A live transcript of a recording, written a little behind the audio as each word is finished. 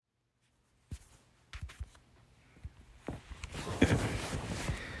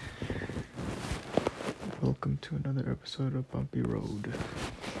to another episode of Bumpy Road.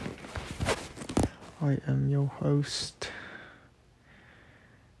 I am your host.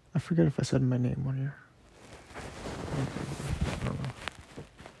 I forget if I said my name on here. I don't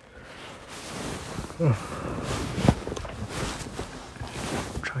know.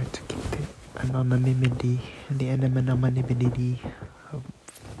 Trying to keep the anonymity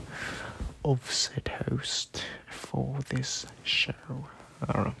of said host for this show.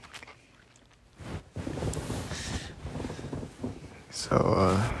 I don't know.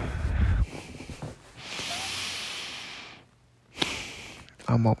 So,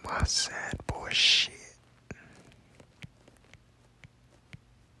 I'm on my sad boy shit.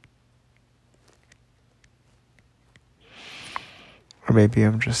 Or maybe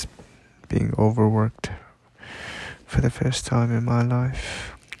I'm just being overworked for the first time in my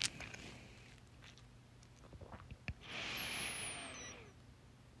life.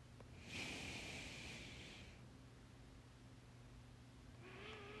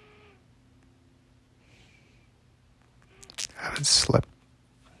 I haven't slept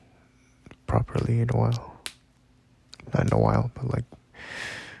properly in a while. Not in a while, but like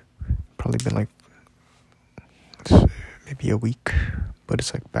probably been like maybe a week. But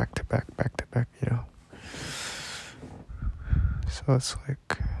it's like back to back, you know. So it's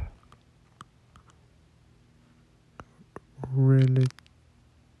like really,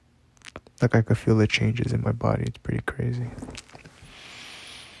 like I could feel the changes in my body. It's pretty crazy.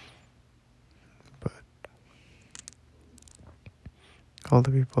 But all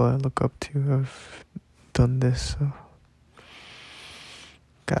the people I look up to have done this, so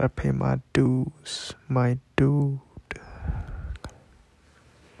gotta pay my dues, my dude.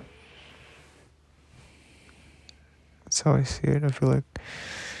 That's how I see it. I feel like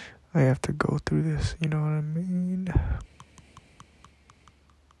I have to go through this, you know what I mean?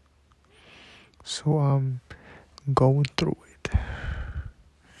 So I'm going through it.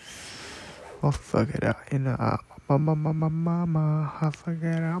 I'll figure it out in mama. I'll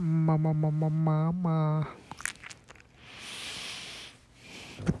figure it out, mama.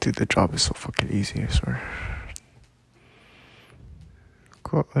 But dude, the job is so fucking easy, I swear.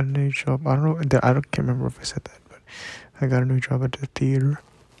 Got a new job. I can't remember if I said that, but I got a new job at the theater.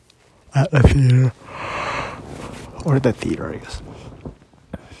 Or the theater, I guess.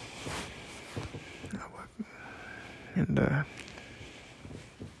 And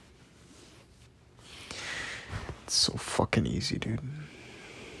it's so fucking easy, dude.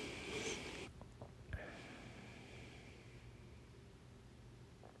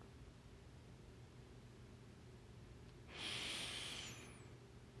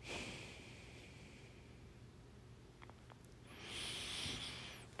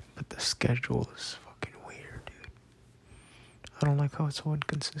 But the schedule is fucking weird, dude. I don't like how it's so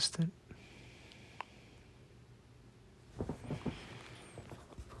inconsistent.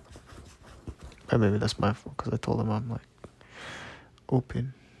 But maybe that's my fault, because I told him I'm like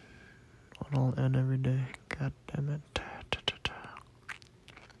open on all and every day. God damn it.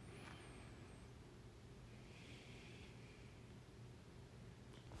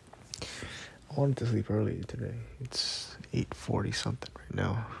 I wanted to sleep early today. It's 8:40 something right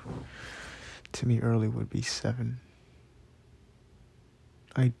now. To me, early would be 7.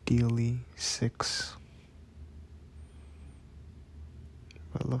 Ideally 6.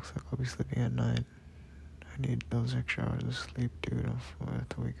 But it looks like I'll be sleeping at 9. I need those extra hours of sleep, dude. I'll have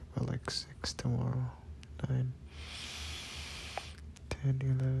to wake up at like 6 tomorrow. 9, 10,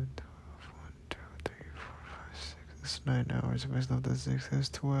 11, 12, 1, 2, 3, 4, 5, 6. That's 9 hours. If I slept at 6, that's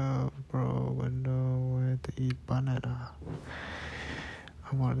 12, bro. But no, I had to eat banana.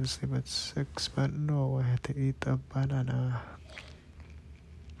 I wanted to sleep at 6, but no, I had to eat the banana.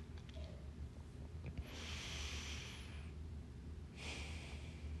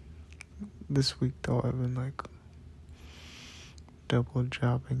 This week, though, I've been like double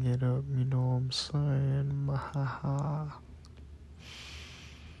jobbing it up, you know what I'm saying? Mahaha.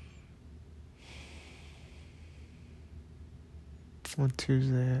 On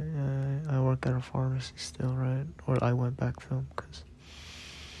Tuesday, I work at a pharmacy still, right? Or I went back to them, because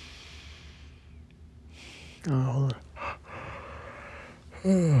hold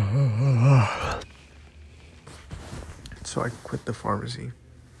on. So I quit the pharmacy.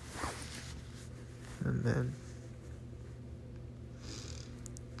 And then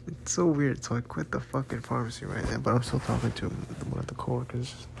it's so weird. So I quit the fucking pharmacy right there, but I'm still talking to one of the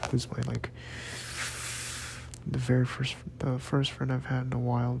coworkers, who's my like the first friend I've had in a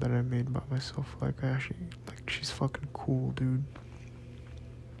while that I made by myself. Like she's fucking cool, dude.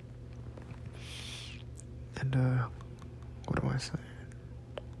 And what am I saying?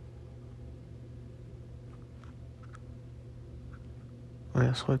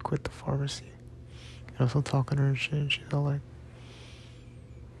 Yeah, so I quit the pharmacy. And I was still talking to her and shit, and she's all like,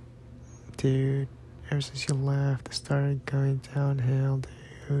 dude, ever since you left, it started going downhill,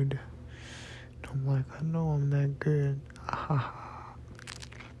 dude. And I'm like, I know I'm that good.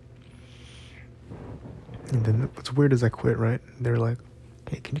 And then what's weird is I quit, right? They're like,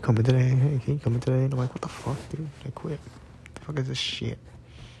 hey, can you come in today? Hey, can you come in today? And I'm like, what the fuck, dude? I quit. What the fuck is this shit?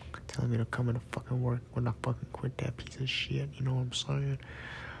 Telling me to come in to fucking work when I fucking quit that piece of shit. You know what I'm saying?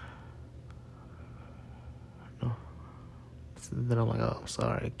 No. So then I'm like, oh, I'm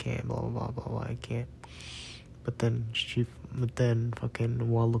sorry, I can't, blah, blah, blah, blah, I can't. But then fucking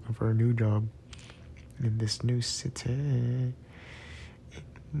while looking for a new job in this new city, in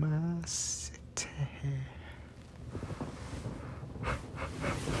my city.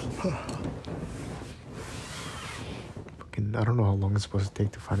 Fucking, I don't know how long it's supposed to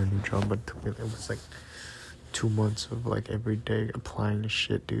take to find a new job, but it was like 2 months of like every day applying to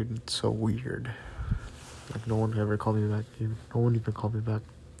shit, dude. It's so weird. Like no one ever called me back, dude. No one even called me back.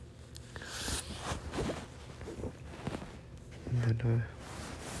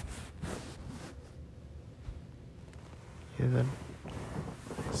 And then,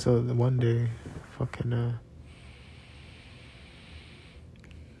 so the one day, fucking,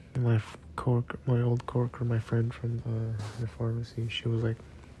 my old coworker, my friend from the pharmacy, she was like,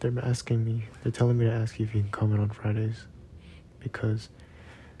 they're telling me to ask you if you can come in on Fridays, because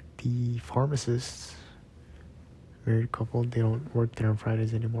the pharmacists, married couple, they don't work there on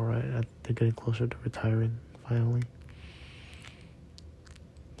Fridays anymore, right? They're getting closer to retiring, finally.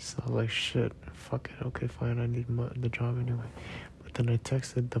 So I was like, shit, fuck it, okay, fine, I need the job anyway. But then I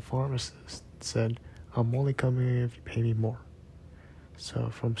texted the pharmacist, said, I'm only coming here if you pay me more. So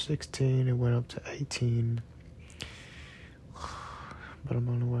from 16, it went up to 18. But I'm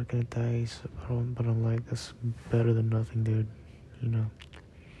only working a days. But I'm like, that's better than nothing, dude. You know?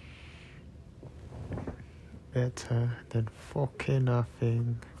 Better than fucking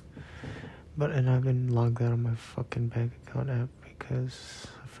nothing. And I've been logged out of my fucking bank account app because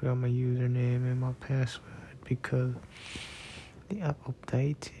I forgot my username and my password because the app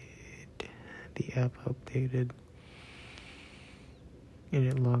updated. And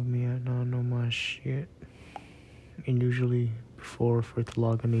it logged me out. Now I know my shit. And usually before, for it to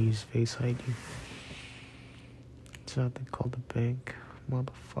log in, I use Face ID. So I have to call the bank.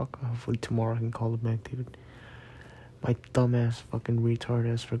 Motherfucker. Hopefully tomorrow I can call the bank, dude. My dumbass fucking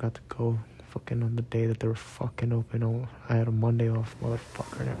retard ass forgot to go fucking on the day that they were fucking open. Oh, I had a Monday off,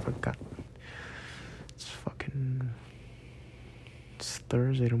 motherfucker, and I forgot. It's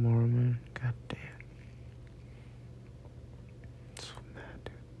Thursday tomorrow, man. God damn. So mad,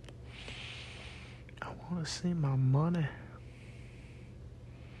 dude. I want to see my money.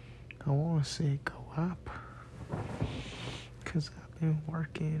 I want to see it go up. Cause I've been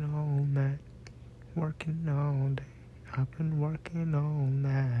working all night. Working all day. I've been working all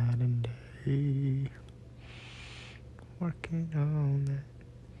night and day. Working all night.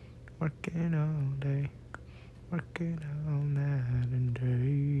 Working all day. Working all night and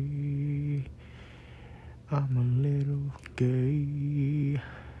day. I'm a little gay,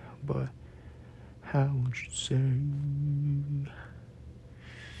 but how would you say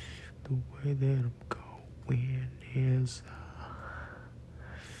the way that I'm going is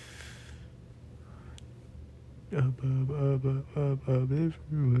up this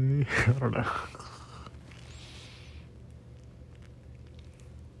way. I don't know.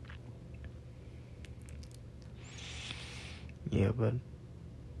 Yeah, but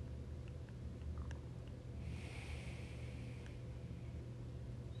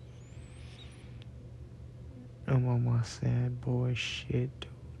I'm on my sad boy shit, dude.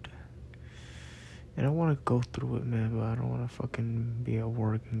 And I want to go through it, man, but I don't want to fucking be at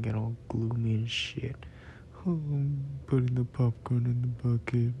work and get all gloomy and shit. Oh, I'm putting the popcorn in the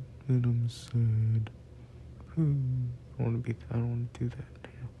bucket and I'm sad. I don't want to do that.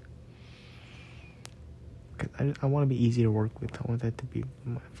 I want to be easy to work with. I want that to be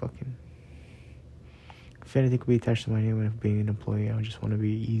my fucking... If anything could be attached to my name of being an employee, I just want to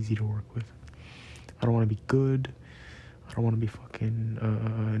be easy to work with. I don't want to be good. I don't want to be fucking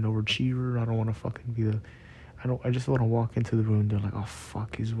an overachiever. I don't want to fucking be I just want to walk into the room. They're like, oh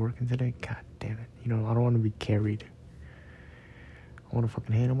fuck, he's working today. God damn it. You know, I don't want to be carried. I want to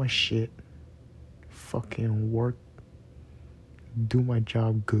fucking handle my shit. Fucking work. Do my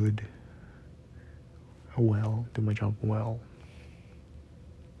job good. Do my job well.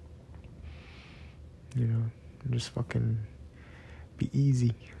 You know, just fucking be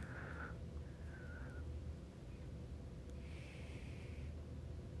easy.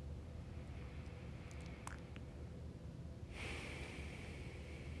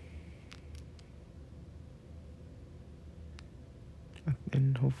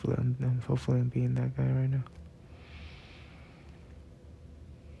 And hopefully I'm being that guy right now.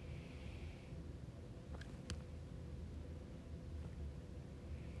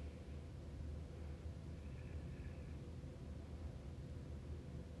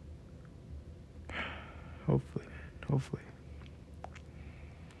 Hopefully.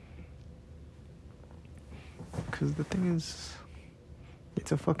 Because the thing is,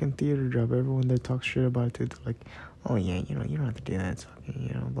 it's a fucking theater job. Everyone that talks shit about it, they're like, oh yeah, you don't have to do that. It's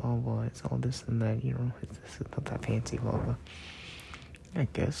fucking, blah, blah, it's all this and that, it's not that fancy, blah, blah. I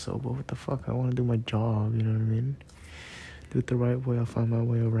guess so, but what the fuck? I want to do my job, you know what I mean? Do it the right way, I'll find my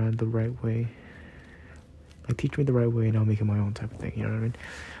way around the right way. Like, teach me the right way and I'll make it my own type of thing, you know what I mean?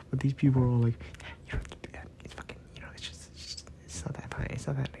 But these people are all like, you don't have to do that. It's fucking, it's not that fine. It's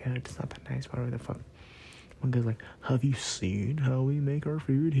not that good. It's not that nice. Whatever the fuck. One guy's like, have you seen how we make our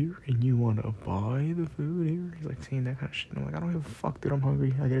food here? And you want to buy the food here? He's like saying that kind of shit. And I'm like, I don't give a fuck, dude. I'm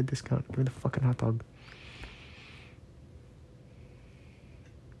hungry. I get a discount. Give me the fucking hot dog.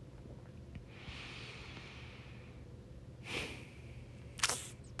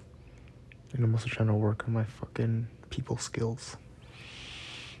 And I'm also trying to work on my fucking people skills.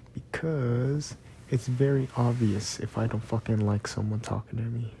 Because it's very obvious if I don't fucking like someone talking to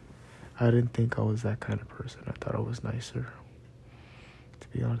me. I didn't think I was that kind of person. I thought I was nicer, to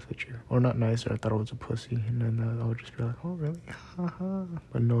be honest with you. Or not nicer, I thought I was a pussy. And then I would just be like, oh, really? Haha.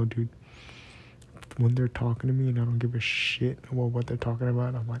 But no, dude. When they're talking to me and I don't give a shit about what they're talking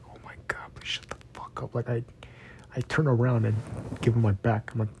about, I'm like, oh my god, please shut the fuck up. Like, I turn around and give them my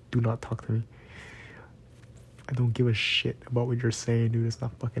back. I'm like, do not talk to me. I don't give a shit about what you're saying, dude. It's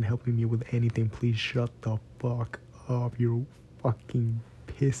not fucking helping me with anything. Please shut the fuck up. You're fucking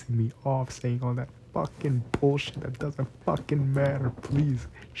pissing me off saying all that fucking bullshit that doesn't fucking matter. Please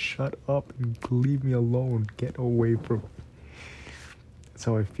shut up and leave me alone. Get away from me. That's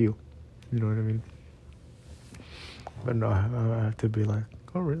how I feel. You know what I mean? But no, I have to be like,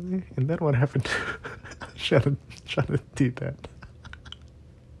 oh really? And then what happened? Trying to do that.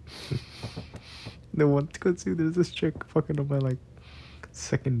 Then once go see, there's this chick fucking on my like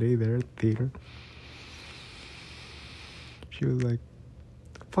second day there at the theater. She was like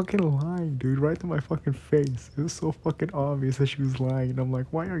fucking lying, dude, right to my fucking face. It was so fucking obvious that she was lying. And I'm like,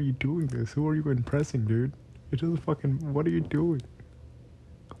 why are you doing this? Who are you impressing, dude? It doesn't fucking, what are you doing?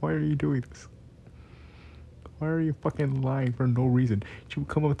 Why are you doing this? Why are you fucking lying for no reason? She would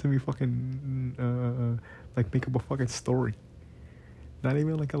come up to me fucking, like make up a fucking story. Not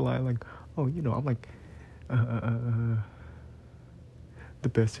even like a lie, like, oh, I'm like, the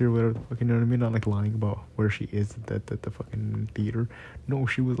best here, whatever the fuck, you know what I mean? Not like lying about where she is at the fucking theater. No,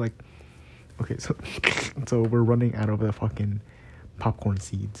 she was like, okay, so we're running out of the fucking popcorn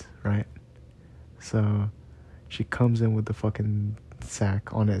seeds, right? So she comes in with the fucking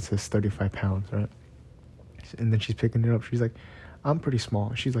sack on it says 35 pounds, right? And then she's picking it up. She's like, I'm pretty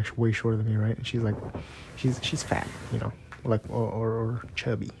small. She's like way shorter than me, right? And she's like, she's fat, like or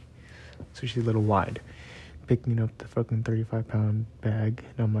chubby. So she's a little wide. Picking up the fucking 35-pound bag,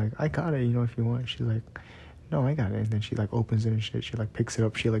 and I'm like, I got it, if you want. She's like, no, I got it. And then she like opens it and shit. She like picks it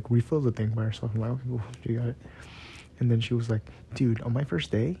up. She like refills the thing by herself. I'm like, okay, cool, you got it. And then she was like, dude, on my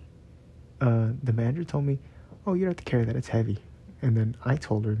first day, the manager told me, oh, you don't have to carry that, it's heavy. And then I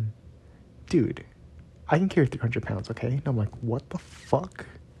told her, dude, I can carry 300 pounds, okay? And I'm like, what the fuck?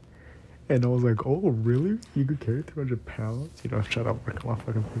 And I was like, oh, really? You could carry 300 pounds? Shut up, work on my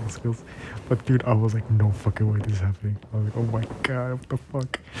fucking people skills. But dude, I was like, no fucking way this is happening. I was like, oh my god, what the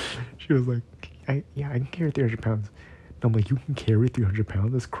fuck? She was like, I can carry 300 pounds. And I'm like, you can carry 300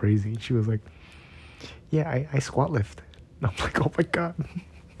 pounds? That's crazy. And she was like, yeah, I squat lift. And I'm like, oh my god.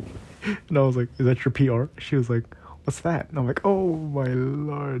 And I was like, is that your PR? She was like, what's that? And I'm like, oh my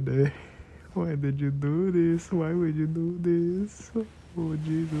lord. Why did you do this? Why would you do this? Oh,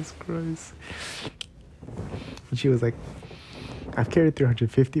 Jesus Christ. And she was like, I've carried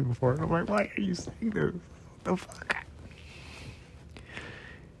 350 before. And I'm like, why are you saying this? What the fuck?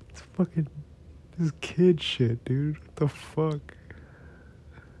 It's fucking this kid shit, dude. What the fuck?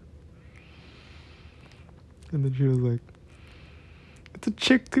 And then she was like, it's a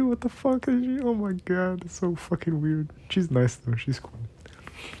chick too, what the fuck? And she, oh my god, it's so fucking weird. She's nice though, she's cool.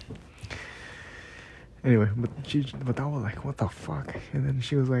 Anyway, but I was like, what the fuck? And then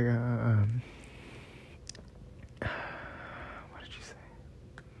she was like, what did she say?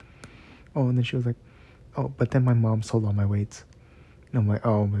 Oh, and then she was like, oh, but then my mom sold all my weights. And I'm like,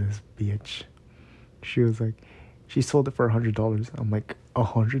 oh, this bitch. She was like, she sold it for $100. I'm like,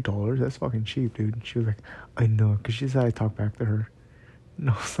 $100? That's fucking cheap, dude. And she was like, I know, because she said I talked back to her. And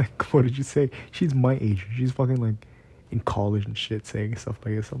I was like, what did you say? She's my age. She's fucking like in college and shit saying stuff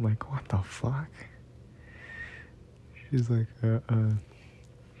like this. I'm like, what the fuck? She's like,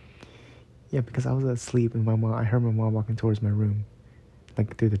 yeah, because I was asleep and I heard my mom walking towards my room,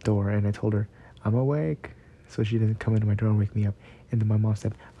 like through the door, and I told her, I'm awake, so she didn't come into my door and wake me up. And then my mom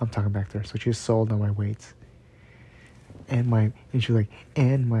said, I'm talking back to her, so she just sold on my weights. And she was like,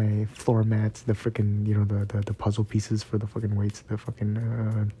 and my floor mats, the freaking, the puzzle pieces for the fucking weights, the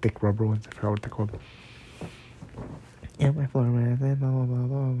fucking thick rubber ones, I forgot what they're called. And my floor mats, and blah, blah, blah,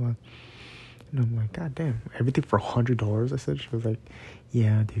 blah, blah. And I'm like, God damn, everything for $100? I said. She was like,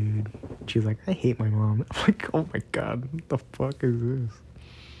 yeah, dude. She was like, I hate my mom. I'm like, oh my God, what the fuck is this?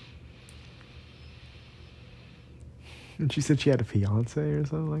 And she said she had a fiance or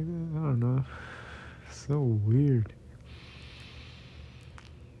something like that. I don't know. So weird.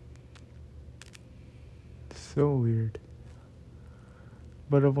 So weird.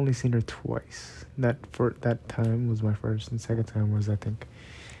 But I've only seen her twice. That time was my first, and second time was, I think,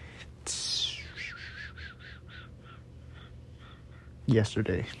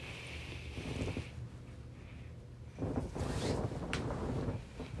 yesterday.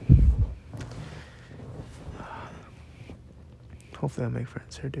 Hopefully I make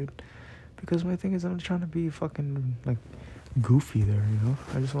friends here, dude. Because my thing is, I'm trying to be fucking, like, goofy there,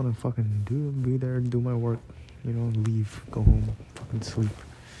 I just want to fucking be there, do my work, leave, go home, fucking sleep.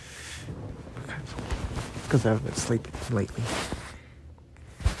 Because I haven't been sleeping lately.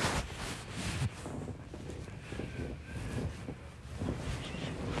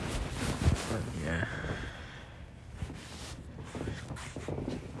 But yeah.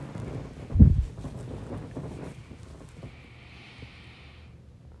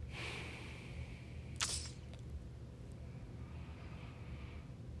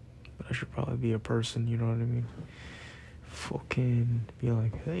 But I should probably be a person, you know what I mean? Fucking be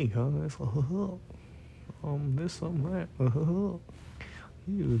like, hey guys, this, that,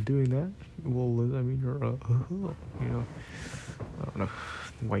 you doing that? Well, I mean, you're, I don't know,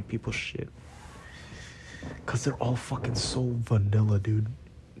 white people shit. Cause they're all fucking so vanilla, dude.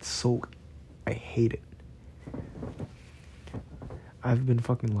 I hate it. I've been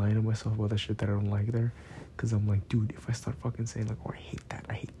fucking lying to myself about the shit that I don't like there. Cause I'm like, dude, if I start fucking saying like, oh, I hate that,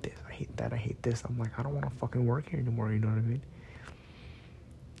 I hate this, I hate that, I hate this, I'm like, I don't want to fucking work here anymore, you know what I mean?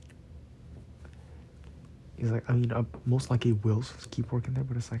 He's like, I mean, I most likely will keep working there,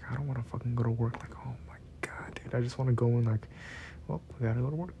 but it's like, I don't want to fucking go to work like, oh my God, dude, I just want to go in like, well, I gotta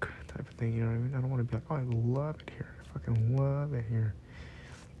go to work type of thing, you know what I mean? I don't want to be like, oh, I love it here, I fucking love it here.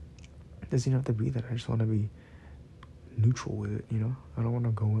 It doesn't even have to be that. I just want to be neutral with it, I don't want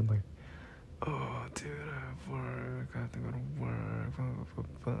to go in like, oh, dude, I have work, I have to go to work, blah, blah,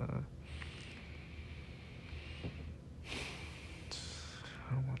 blah.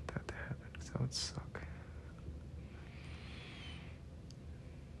 I don't want that to happen, because that would suck.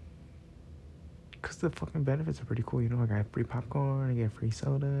 Because the fucking benefits are pretty cool, I got free popcorn, I get free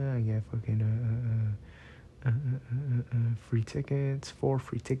soda, I get fucking, free tickets, 4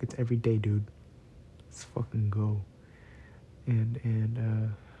 free tickets every day, dude. Let's fucking go.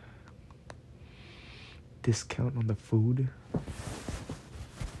 And discount on the food.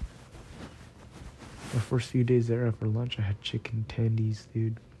 The first few days there for lunch, I had chicken tendies,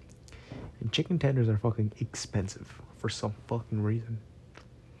 dude. And chicken tenders are fucking expensive for some fucking reason.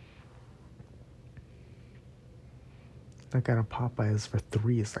 I got a Popeyes for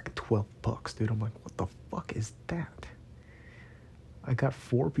 3. It's like $12, dude. I'm like, what the fuck is that? I got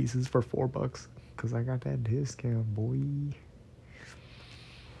 4 pieces for $4 because I got that discount, boy.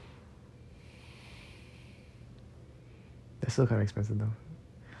 That's still kind of expensive though.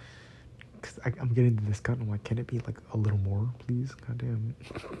 Cause I'm getting the discount. I'm like, can it be like a little more, please? God damn,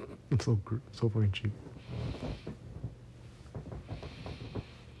 it's so fucking cheap.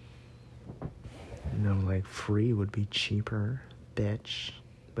 Like free would be cheaper, bitch.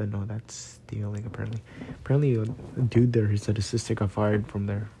 But no, that's stealing apparently. Apparently, a dude there, he said his sister got fired from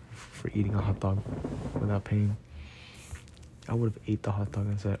there for eating a hot dog without paying. I would have ate the hot dog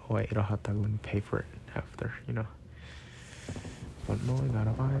and said, oh, I ate a hot dog, let me pay for it after, But no, you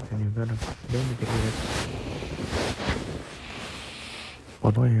gotta buy it and you gotta, then you can eat it.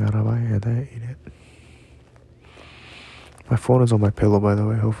 But no, you gotta buy it and eat it. My phone is on my pillow, by the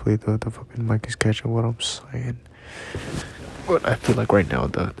way. Hopefully the fucking mic is catching what I'm saying. But I feel like right now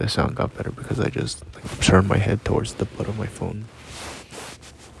the sound got better because I just turned my head towards the butt of my phone.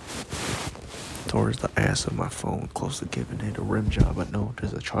 Towards the ass of my phone, close to giving it a rim job. But no,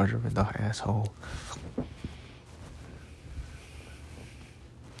 there's a charger in the asshole.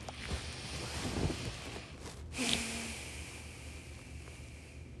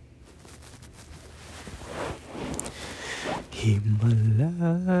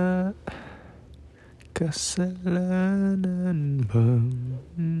 himala, kasalanan bang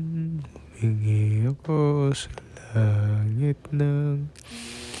humingi ako sa langit ng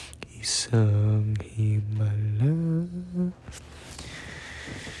isang himala.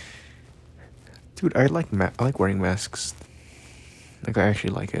 Dude, I like wearing masks. Like, I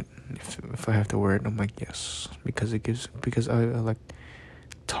actually like it. If I have to wear it, I'm like, yes, because I like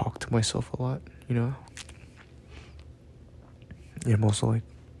talk to myself a lot, you know. And I'm also like,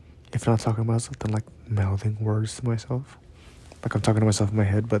 if not talking about something, like mouthing words to myself. Like I'm talking to myself in my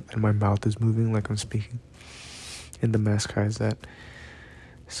head, but and my mouth is moving like I'm speaking. And the mask hides that.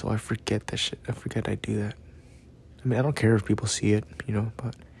 So I forget that shit. I forget I do that. I mean, I don't care if people see it, you know,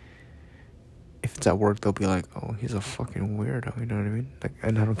 but if it's at work, they'll be like, oh, he's a fucking weirdo, you know what I mean? Like,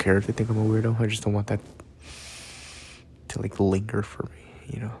 and I don't care if they think I'm a weirdo. I just don't want that to, like, linger for me,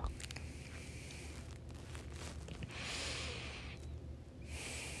 you know?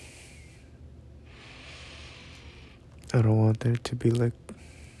 I don't want there to be, like,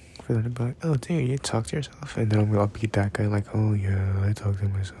 for them to be like, oh, dude, you talk to yourself? And then I'll be that guy, like, oh, yeah, I talk to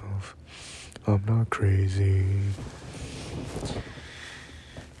myself. I'm not crazy.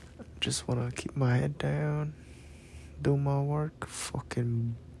 Just want to keep my head down, do my work,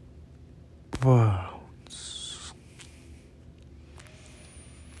 fucking bounce.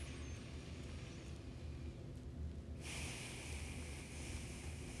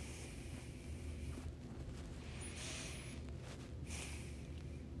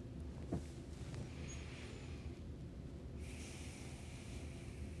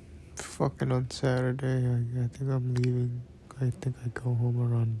 Fucking on Saturday, I think I'm leaving. I think I go home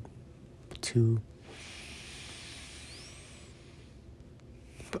around 2.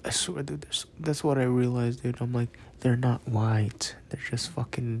 But I swear, dude, that's what I realized, dude. I'm like, they're not white. They're just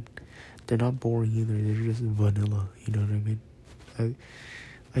fucking... They're not boring either. They're just vanilla. You know what I mean?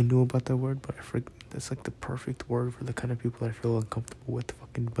 I knew about that word, but I forget. That's like the perfect word for the kind of people I feel uncomfortable with.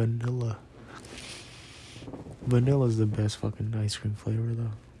 Fucking vanilla. Vanilla is the best fucking ice cream flavor,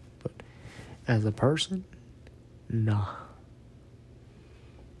 though. But as a person, nah.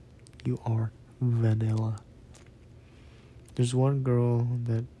 You are vanilla. There's one girl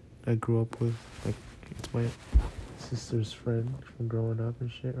that I grew up with, like, it's my sister's friend from growing up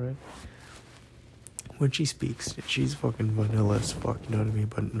and shit, right? When she speaks, she's fucking vanilla as fuck, you know what I mean?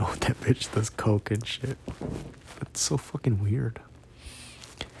 But no, that bitch does coke and shit. That's so fucking weird.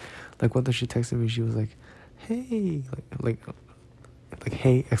 Like, one time she texted me, she was like, hey, like,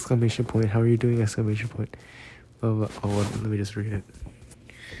 hey, exclamation point, how are you doing, exclamation point. Blah, blah, blah. Oh, let me just read it.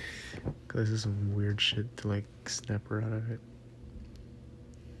 Cause this is some weird shit to, like, snap her out of it.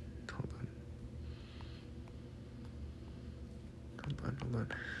 Hold on.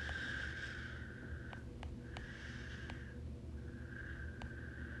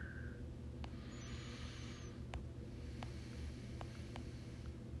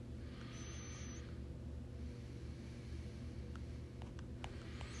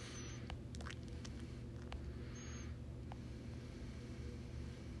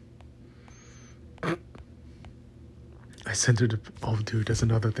 I sent her to... Oh, dude, that's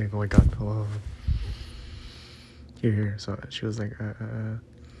another thing. Oh, my God. Oh. Here. So she was like,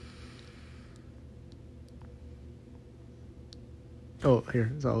 Oh,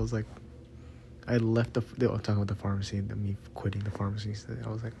 here. So I was like... I left I'm talking about the pharmacy and me quitting the pharmacy. So I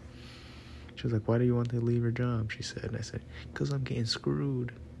was like... She was like, why do you want to leave your job? She said. And I said, because I'm getting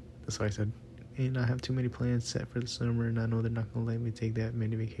screwed. That's why I said, and I have too many plans set for the summer, and I know they're not going to let me take that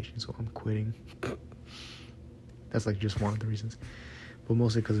many vacations, so I'm quitting. That's like just one of the reasons. But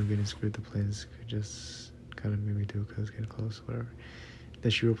mostly because I'm getting screwed. The plans could just kind of made me do because it's getting close, whatever.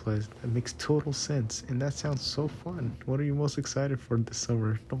 Then she replies, that makes total sense, and that sounds so fun. What are you most excited for this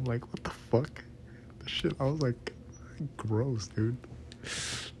summer? And I'm like, what the fuck? The shit, I was like, gross, dude.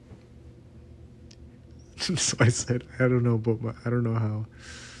 So I said, I don't know, but I don't know how.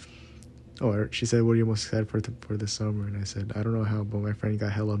 Oh, she said, what are you most excited for this summer? And I said, I don't know how, but my friend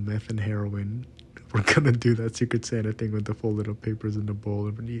got hella meth and heroin. We're gonna do that Secret Santa thing with the folded up papers in the bowl.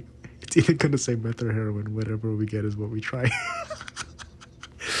 And it's either gonna say meth or heroin. Whatever we get is what we try.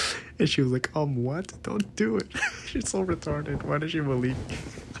 And she was like, what? Don't do it. She's so retarded. Why does she believe me?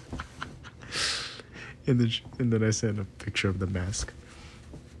 And then I sent a picture of the mask,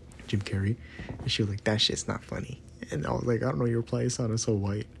 Jim Carrey, and she was like, that shit's not funny. And I was like, I don't know, your reply sounded so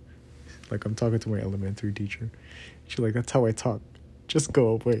white. Like, I'm talking to my elementary teacher. She's like, that's how I talk. Just go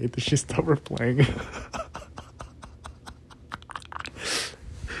away. And then she stopped replying.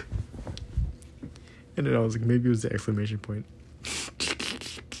 And then I was like, maybe it was the exclamation point.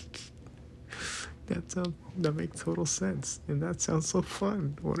 That's that makes total sense, and that sounds so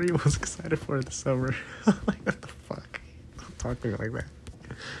fun. What are you most excited for this summer? Like, what the fuck? Don't talk to me like that.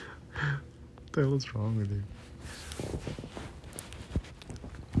 What the hell is wrong with you?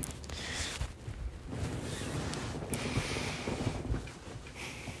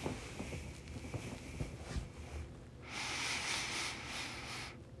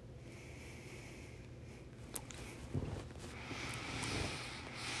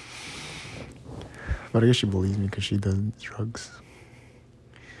 But I guess she believes me because she does drugs.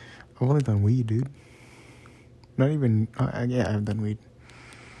 I've only done weed, dude. Not even... yeah, I've done weed.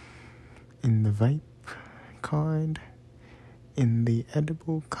 In the vape kind, in the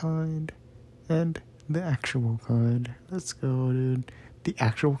edible kind, and the actual kind. Let's go, dude. The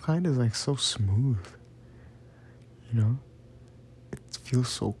actual kind is like so smooth. You know? It feels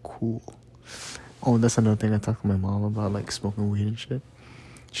so cool. Oh, that's another thing I talked to my mom about, like smoking weed and shit.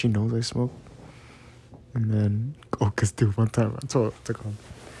 She knows I smoke. And then, cause dude, one time I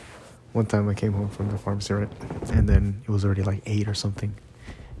came home from the pharmacy, right? And then it was already like 8 or something.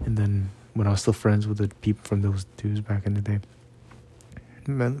 And then when I was still friends with the people from those dudes back in the day,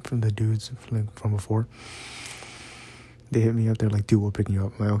 from the dudes from before, they hit me up. They're like, "Dude, we'll pick you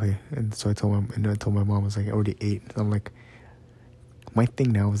up." I'm like, okay. And so I told my mom, I was like, already 8. I'm like, my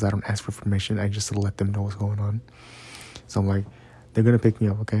thing now is I don't ask for permission. I just let them know what's going on. So I'm like, they're gonna pick me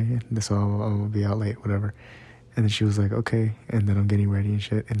up, okay? And so I'm gonna be out late, whatever. And then she was like, okay. And then I'm getting ready and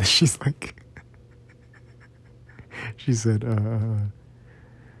shit. And then she's like, she said, and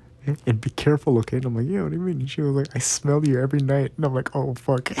be careful, okay? And I'm like, yeah, what do you mean? And she was like, I smell you every night. And I'm like, oh,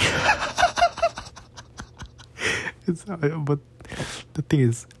 fuck. But the thing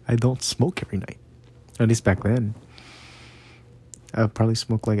is, I don't smoke every night. At least back then. I probably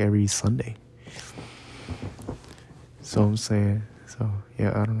smoke like every Sunday. So I'm saying, yeah,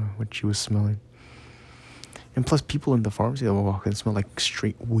 I don't know what she was smelling. And plus, people in the pharmacy that will walk in smell like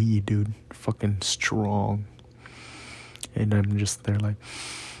straight weed, dude. Fucking strong. And I'm just there like,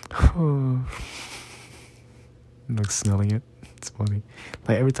 oh. I'm like smelling it. It's funny.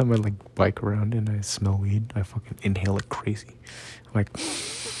 Like every time I like bike around and I smell weed, I fucking inhale it crazy. I'm like,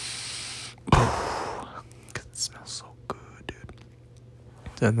 because it smells so good, dude.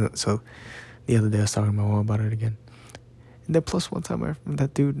 And so the other day I was talking to my mom about it again. And then plus one time one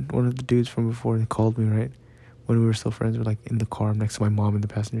of the dudes from before, they called me, right? When we were still friends, we're like in the car next to my mom in the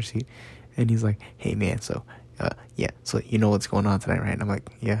passenger seat. And he's like, hey man, so you know what's going on tonight, right? And I'm like,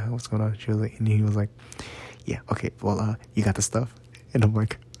 yeah, what's going on? And he was like, yeah, okay, well, you got the stuff? And I'm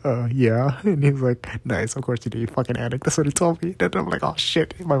like, yeah. And he was like, nice, of course you do, you fucking addict. That's what he told me. And I'm like, oh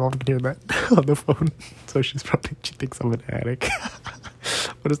shit, my mom can hear that on the phone. So she thinks I'm an addict.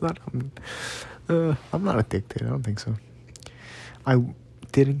 But it's not, I'm not addicted, I don't think so. I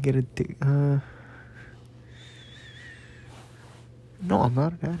didn't get addicted, no, I'm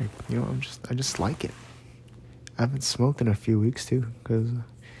not an addict. You know, I just like it. I haven't smoked in a few weeks too, because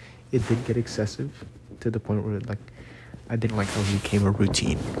it did get excessive to the point where like I didn't like how it became a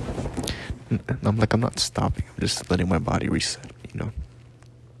routine. And I'm like, I'm not stopping. I'm just letting my body reset. You know.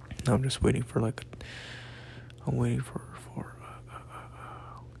 Now I'm just waiting for I'm waiting for.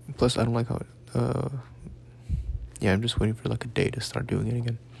 Plus, I don't like how. Yeah, I'm just waiting for like a day to start doing it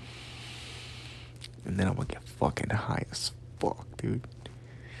again, and then I'm gonna get fucking high as fuck, dude.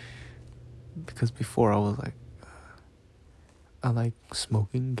 Because before I was like, I like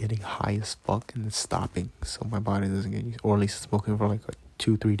smoking, getting high as fuck, and then stopping so my body doesn't get used, or at least smoking for like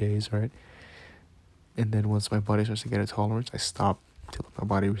 2-3 days, right? And then once my body starts to get a tolerance, I stop till my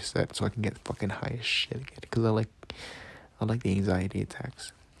body resets so I can get fucking high as shit again. Because I like the anxiety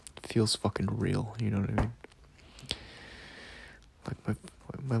attacks. It feels fucking real, you know what I mean? Like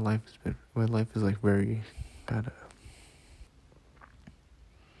my life is like very kind of.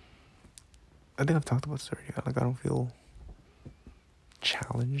 I think I've talked about this already. Like I don't feel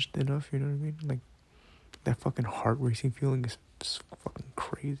challenged enough, you know what I mean? Like that fucking heart racing feeling is fucking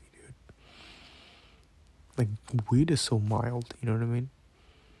crazy, dude. Like weed is so mild, you know what I mean?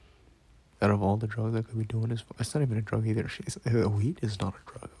 Out of all the drugs I could be doing, it's not even a drug either. Weed is not a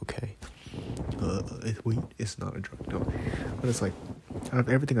drug, okay? Weed is not a drug, no. But it's like, out of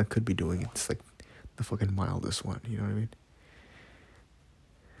everything I could be doing, it's like the fucking mildest one, you know what I mean?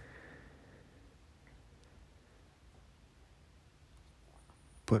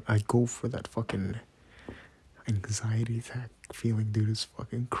 But I go for that fucking anxiety attack feeling, dude. It's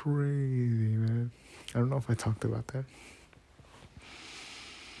fucking crazy, man. I don't know if I talked about that.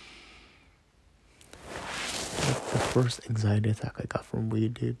 Like the first anxiety attack I got from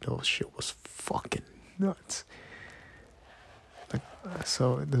weed, dude, that shit was fucking nuts. Like,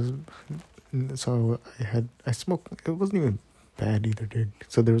 so And so I smoked. It wasn't even bad either, dude.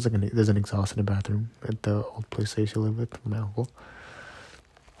 So there was like there's an exhaust in the bathroom at the old place I used to live with my uncle.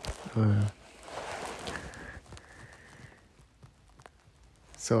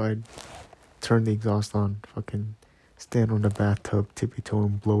 So I turn the exhaust on, fucking stand on the bathtub, tippy toe,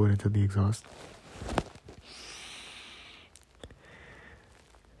 and blow it into the exhaust.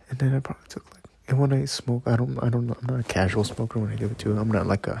 And then I probably took like, and when I smoke, I'm not a casual smoker when I do it too. I'm not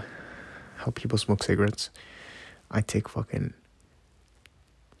like how people smoke cigarettes. I take fucking,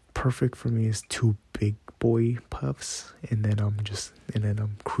 perfect for me is 2 big boy puffs, and then I'm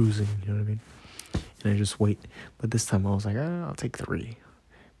cruising, you know what I mean? And I just wait. But this time I was like, I'll take 3,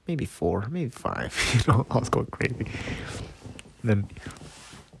 maybe 4, maybe 5, you know, I was going crazy. And then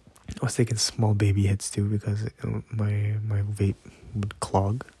I was taking small baby hits too, because my vape would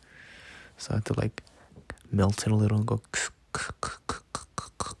clog. So I had to like melt it a little and go,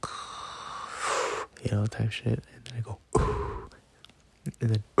 you know, type shit. And then I go, and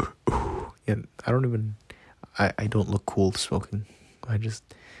then, and I don't look cool smoking. I just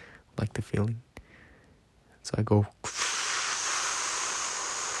like the feeling. So I go,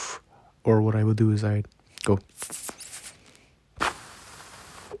 or what I would do is I go,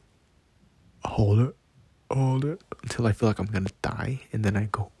 hold it until I feel like I'm gonna die, and then I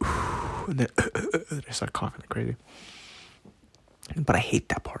go, and then I start coughing like crazy. But I hate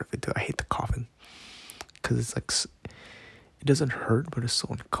that part of it too. I hate the coughing, because it's like, it doesn't hurt, but it's so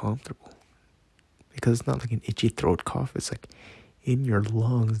uncomfortable, because it's not like an itchy throat cough. It's like in your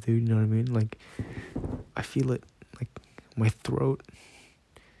lungs, dude. You know what I mean? Like, I feel it, like my throat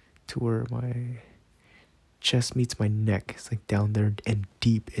to where my chest meets my neck. It's like down there and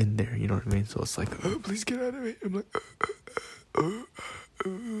deep in there. You know what I mean? So it's like, oh, please get out of it. I'm like,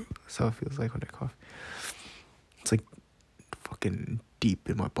 that's how it feels like when I cough. It's like fucking deep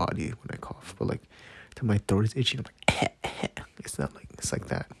in my body when I cough, but like, to my throat is itchy. I'm like, it's not like, it's like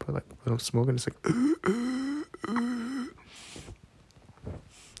that. But like when I'm smoking, it's like,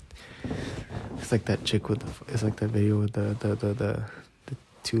 it's like that chick it's like that video with the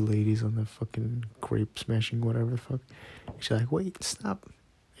 2 ladies on the fucking grape smashing, whatever the fuck. And she's like, wait, stop.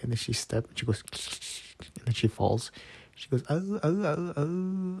 And then she steps, and she goes, and then she falls. She goes, oh,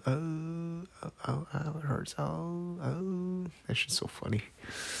 it hurts, oh. That shit's so funny.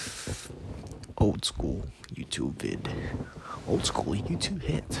 Old school YouTube vid. Old school YouTube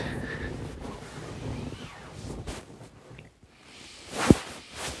hit.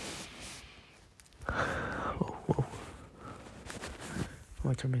 Whoa.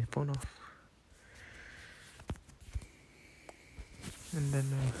 I turned my phone off. And then,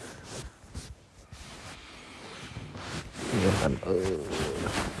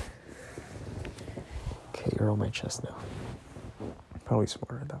 okay, you're on my chest now. Probably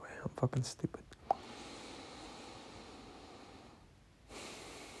smarter that way. I'm fucking stupid.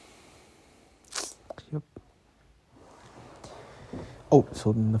 Yep. Oh,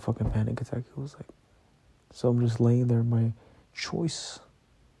 so then the fucking panic attack, it was like, so I'm just laying there, my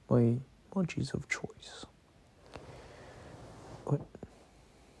munchies of choice. What?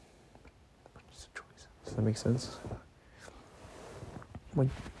 Munchies of choice. Does that make sense? My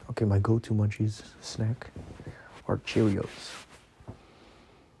go-to munchies snack are Cheerios.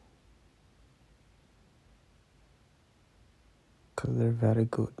 Because they're very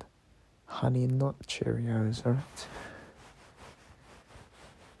good. Honey nut Cheerios, alright?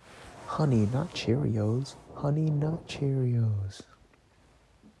 Honey nut Cheerios. Honey nut Cheerios.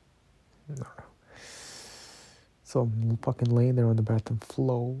 No. So I'm fucking laying there on the bathroom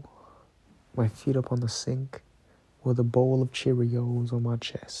floor, my feet up on the sink, with a bowl of Cheerios on my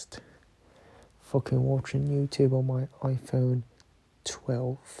chest. Fucking watching YouTube on my iPhone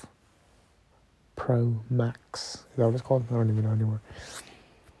 12 Pro Max. Is that what it's called? I don't even know anymore.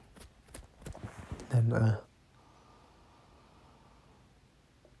 Then,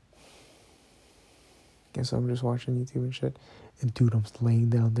 so I'm just watching YouTube and shit. And dude, I'm just laying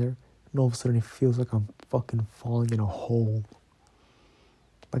down there. And all of a sudden it feels like I'm fucking falling in a hole.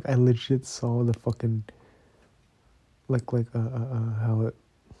 Like I legit saw the fucking, like how it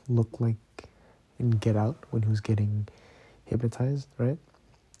looked like in Get Out when he was getting hypnotized, right?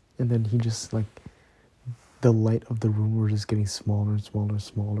 And then he just like, the light of the room were just getting smaller and smaller and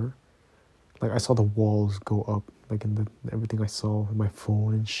smaller. Like I saw the walls go up, like in everything I saw with my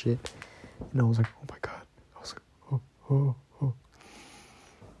phone and shit. And I was like, oh my God. I was like, oh.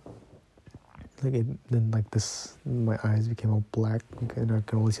 Like then like this, my eyes became all black, and I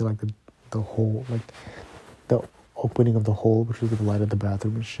could only see like the hole, like the opening of the hole, which was the light of the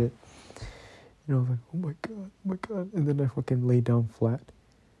bathroom and shit. You know, I was like, oh my god, and then I fucking laid down flat,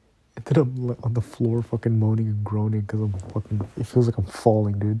 And then I'm like on the floor fucking moaning and groaning because it feels like I'm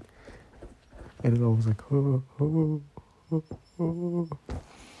falling, dude. And then I was like, oh, oh, oh, oh.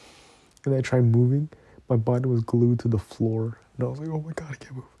 And I tried moving. My body was glued to the floor. And I was like, oh my God, I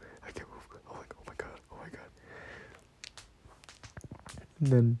can't move. I can't move. I'm like, oh my God, oh my God. And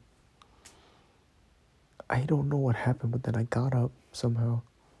then I don't know what happened, but then I got up somehow.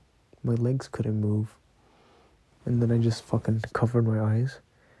 My legs couldn't move. And then I just fucking covered my eyes.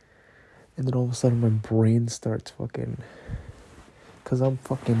 And then all of a sudden my brain starts fucking... Because I'm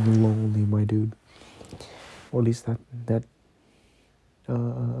fucking lonely, my dude. Or at least that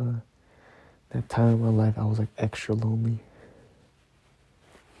time in my life, I was like extra lonely.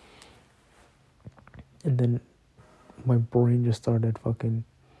 And then my brain just started fucking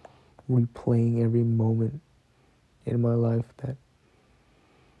replaying every moment in my life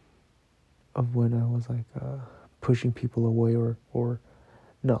of when I was like pushing people away or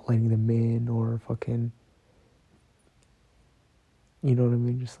not letting them in or fucking, you know what I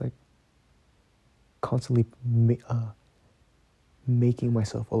mean? Just like constantly making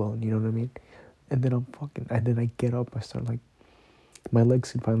myself alone, you know what I mean? And then and then I get up, I start like, my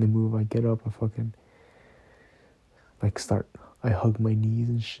legs can finally move, I get up, I fucking, like I hug my knees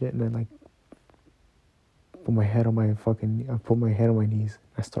and shit, and I like, put my head on my knees,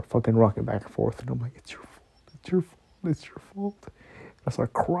 I start fucking rocking back and forth, and I'm like, it's your fault, it's your fault, it's your fault. I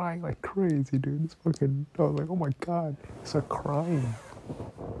start crying like crazy, dude, I was like, oh my God, I start crying,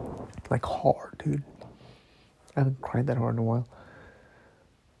 like hard, dude. I haven't cried that hard in a while.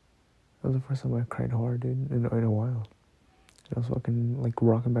 That was the first time I cried hard, dude, in a while. And I was fucking, like,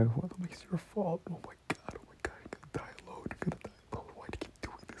 rocking back and forth. I'm like, it's your fault. Oh my God, you're gonna die alone. You're gonna die alone. Why do you keep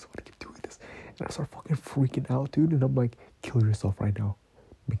doing this? Why do you keep doing this? And I start fucking freaking out, dude. And I'm like, kill yourself right now.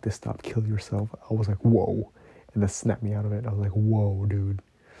 Make this stop. Kill yourself. I was like, whoa. And that snapped me out of it. I was like, whoa, dude.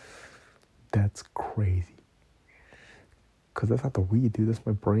 That's crazy. Because that's not the weed, dude. That's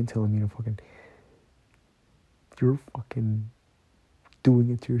my brain telling me to fucking... You're fucking doing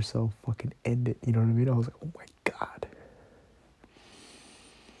it to yourself. Fucking end it. You know what I mean? I was like, oh my God.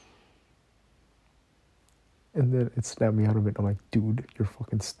 And then it snapped me out of it. I'm like, dude, you're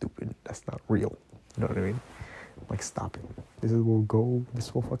fucking stupid. That's not real. You know what I mean? I'm like, stop it. This will go.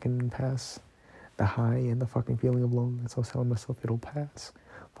 This will fucking pass. The high and the fucking feeling of loneliness. I was telling myself it'll pass.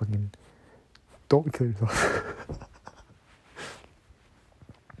 Fucking don't kill yourself.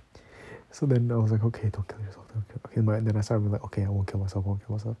 So then I was like, okay, don't kill yourself. Okay, and then I started like, okay, I won't kill myself.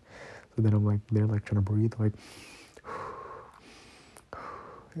 So then I'm like, they're like trying to breathe, like,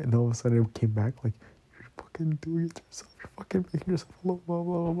 and all of a sudden it came back like, you're fucking doing it to yourself. You're fucking making yourself alone, blah,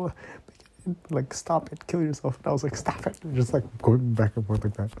 blah, blah, blah. Like, stop it, kill yourself. And I was like, stop it. And just like going back and forth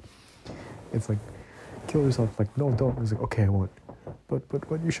like that. It's like, kill yourself. Like, no, don't. I was like, okay, I won't. But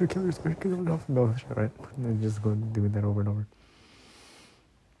you should kill yourself. You should kill yourself. No, shit, right? And then just going doing that over and over.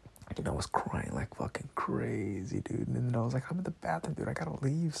 And I was crying like fucking crazy, dude. And then I was like, I'm in the bathroom, dude. I gotta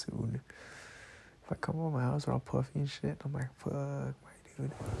leave soon. If I come home, my house are all puffy and shit. I'm like, fuck, my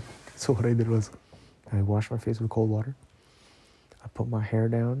dude. So what I did was, I washed my face with cold water. I put my hair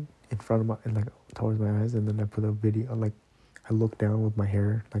down in front of like towards my eyes, and then I put a video, like, I look down with my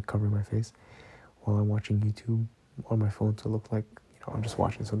hair, like, covering my face while I'm watching YouTube on my phone to look like, I'm just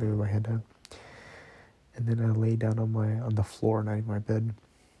watching something with my head down. And then I lay down on the floor, not in my bed.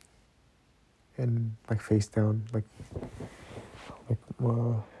 And like face down, like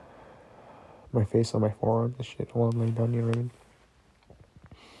my face on my forearm and shit while I'm laying down, you know what I mean?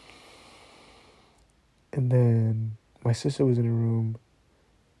 And then my sister was in a room.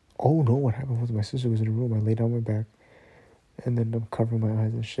 Oh no, what happened was my sister was in a room. I lay down my back, and then I'm covering my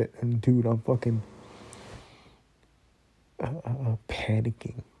eyes and shit. And dude, I'm fucking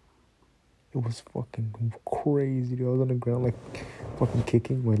panicking. It was fucking crazy, dude. I was on the ground, like, fucking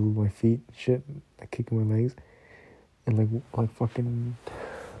kicking my feet and shit, like, kicking my legs, and, like fucking,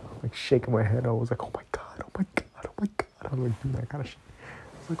 like, shaking my head. I was like, oh my God, oh my God, oh my God. I was like, doing that kind of shit.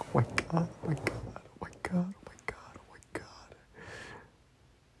 I was like, oh my God, oh my God, oh my God, oh my God, oh my God.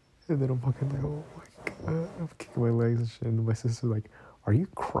 And then I'm fucking like, oh my God. I'm kicking my legs and shit, and my sister's like, are you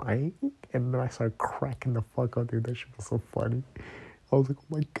crying? And then I started cracking the fuck up, dude. That shit was so funny. I was like, oh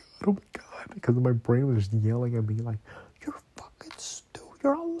my God, oh my God. Because my brain was just yelling at me like, you're fucking stupid.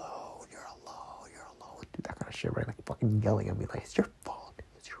 You're alone. You're alone. You're alone. Dude, that kind of shit, right? Like, fucking yelling at me like, it's your fault.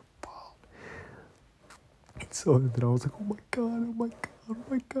 It's your fault. And so then I was like, oh my God, oh my God, oh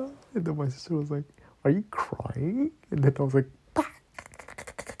my God. And then my sister was like, are you crying? And then I was like,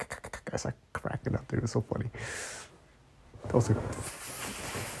 I started cracking up, dude. It was so funny. I was like,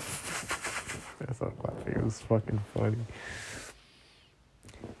 I started laughing. It was fucking funny.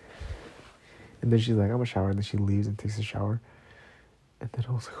 And then she's like, I'm gonna shower. And then she leaves and takes a shower. And then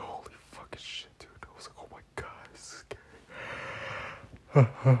I was like, holy fucking shit, dude. I was like, oh my god, this is scary.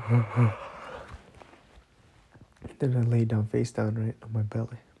 And then I laid down face down, right, on my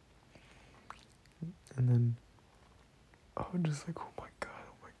belly. And then I was just like, oh my god,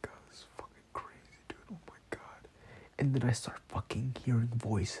 this is fucking crazy, dude. Oh my god. And then I start fucking hearing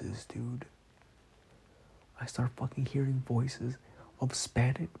voices, dude. I start fucking hearing voices of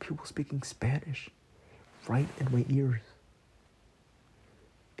Spanish, people speaking Spanish, right in my ears.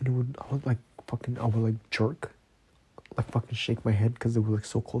 And I would like jerk, like fucking shake my head because it was like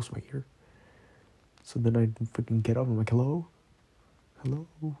so close to my ear. So then I'd freaking get up and I'm like, hello? You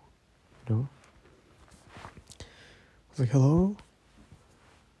know? I was like, hello?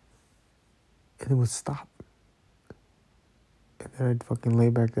 And it would stop. And then I'd fucking lay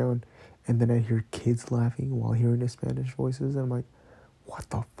back down. And then I'd hear kids laughing while hearing the Spanish voices. And I'm like, what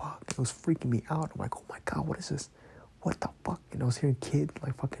the fuck? It was freaking me out. I'm like, oh my god, what is this? What the fuck? And I was hearing kids,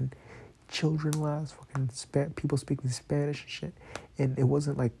 like fucking children laugh, fucking people speaking Spanish and shit. And it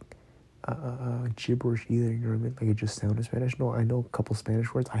wasn't like gibberish either, you know what I mean? Like it just sounded Spanish. No, I know a couple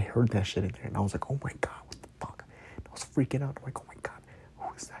Spanish words. I heard that shit in there. And I was like, oh my god, what the fuck? And I was freaking out. I'm like, oh my god,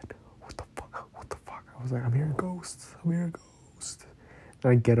 who is that? What the fuck? I was like, I'm hearing ghosts.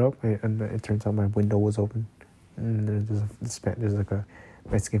 And I get up, and it turns out my window was open. And there's like a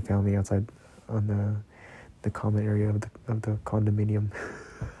Mexican family outside on the common area of the condominium.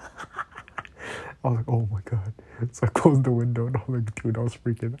 I was like, oh my god. So I closed the window and I was like, dude, I was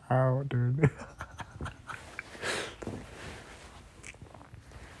freaking out, dude.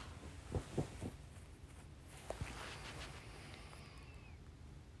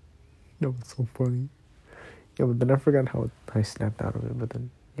 That was so funny. Yeah, but then I forgot how I snapped out of it, but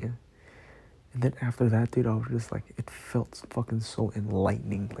then, yeah. And then after that, dude, I was just like, it felt fucking so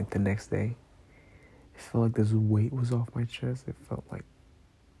enlightening, like the next day. It felt like this weight was off my chest. It felt like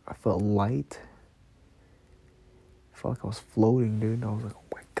I felt light. I felt like I was floating, dude. And I was like,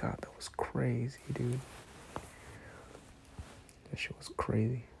 oh my god, that was crazy, dude. That shit was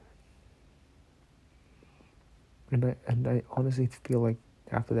crazy. And I honestly feel like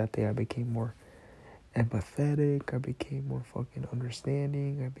after that day, I became more empathetic. I became more fucking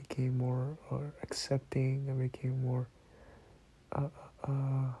understanding. I became more accepting. I became more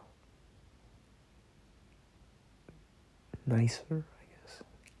nicer, I guess.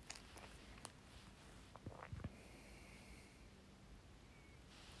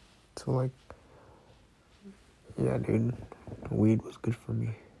 So like, yeah, dude, weed was good for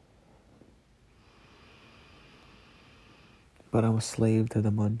me. But I'm a slave to the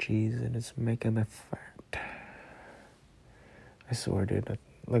munchies, and it's making me fat. I swear, dude.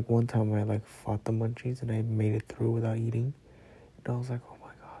 Like one time I like fought the munchies, and I made it through without eating. And I was like, oh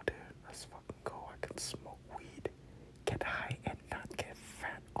my god, dude, let's fucking go. I can smoke weed, get high, and not get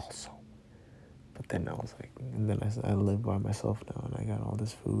fat also. But then I was like, and then I live by myself now, and I got all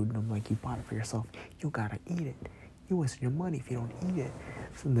this food, and I'm like, you bought it for yourself. You gotta eat it. You waste your money if you don't eat it.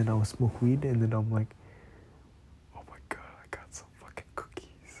 So then I would smoke weed, and then I'm like,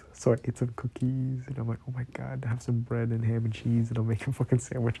 so I ate some cookies, and I'm like, oh my god, I have some bread and ham and cheese, and I'm making fucking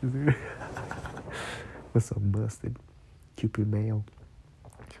sandwiches, dude. With some mustard, Cupid mayo,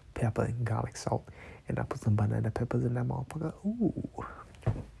 pepper, and garlic salt. And I put some banana peppers in that motherfucker. Ooh.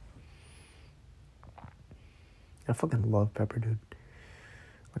 I fucking love pepper, dude.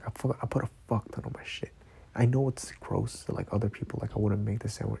 Like, I put a fuck ton on my shit. I know it's gross to, like, other people. Like, I wouldn't make the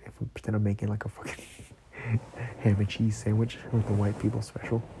sandwich if pretend I'm making, like, a fucking ham and cheese sandwich with the white people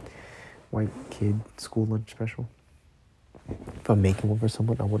special. White kid school lunch special. If I'm making one for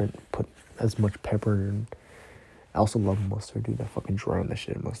someone, I wouldn't put as much pepper in. I also love mustard, dude. I fucking drown that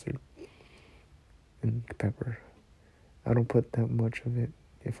shit in mustard and pepper. I don't put that much of it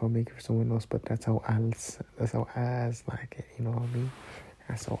if I make it for someone else, but that's how I like it. You know what I mean?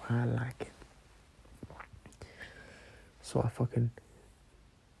 That's how I like it. So I fucking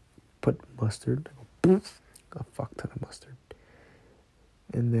put mustard, a fuck ton of mustard.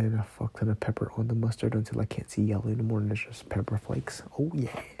 And then a fuck ton of pepper on the mustard until I can't see yellow anymore, and it's just pepper flakes. Oh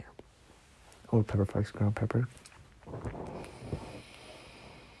yeah. Or pepper flakes, ground pepper.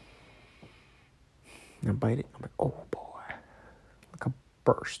 And I bite it. I'm like, oh boy. Like a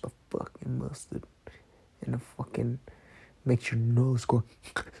burst of fucking mustard. And it fucking makes your nose go.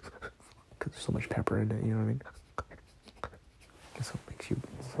 Because there's so much pepper in it, you know what I mean? That's what makes you.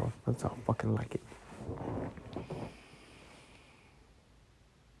 So that's how I fucking like it.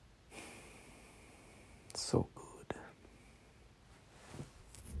 So good.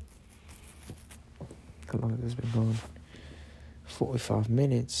 How long has this been going? 45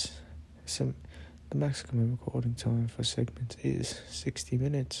 minutes. The maximum recording time for segments is 60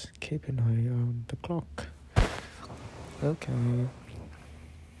 minutes. Keep an eye on the clock. Okay.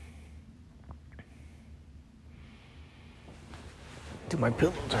 Dude, my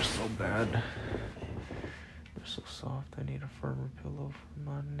pillows are so bad. They're so soft. I need a firmer pillow for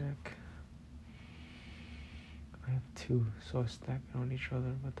my neck. I have two, so I stack it on each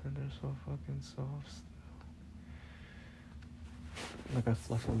other, but then they're so fucking soft. Like I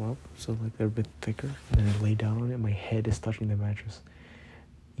fluff them up, so like they're a bit thicker, and then I lay down on it, my head is touching the mattress.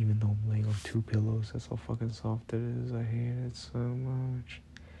 Even though I'm laying on two pillows, that's how fucking soft it is. I hate it so much.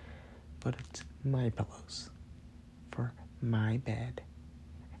 But it's my pillows. For my bed.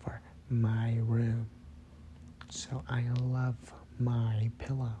 For my room. So I love my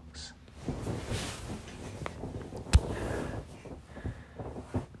pillows.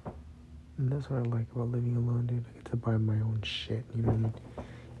 And that's what I like about living alone, dude. I get to buy my own shit, you know what I mean?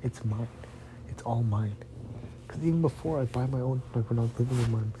 It's mine. It's all mine. Because even before I buy my own, like when I was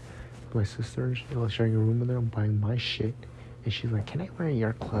living with my sister, and I was sharing a room with her, I'm buying my shit. And she's like, can I wear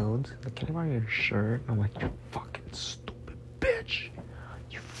your clothes? Like, can I wear your shirt? And I'm like, you fucking stupid bitch.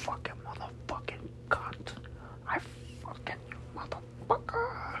 You fucking motherfucking cunt. I fucking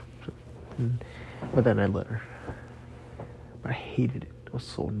motherfucker. But then I let her. But I hated it. It was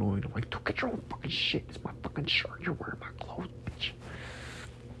so annoying. I'm like, dude, get your own fucking shit. It's my fucking shirt. You're wearing my clothes, bitch.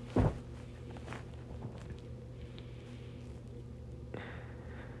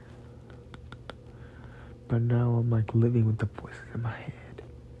 But now I'm like living with the voices in my head.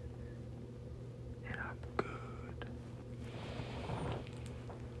 And I'm good.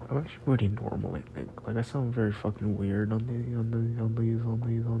 I'm actually pretty normal, I think. Like I sound very fucking weird on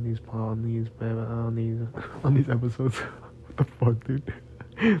these episodes. What the fuck, dude?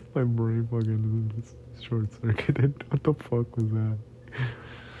 My brain fucking short circuited. What the fuck was that?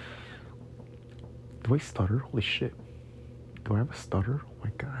 Do I stutter? Holy shit. Do I have a stutter? Oh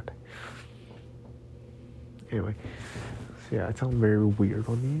my god. Anyway, so yeah, I sound very weird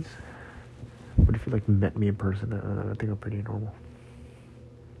on these. But if you like met me in person, I think I'm pretty normal.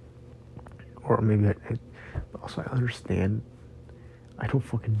 Or maybe also I understand. I don't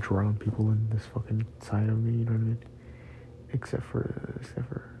fucking drown people in this fucking side of me, you know what I mean? Except for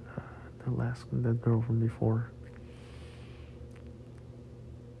the girl from before.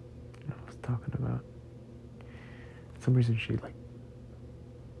 I was talking about. For some reason she like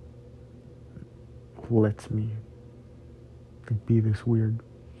lets me like, be this weird.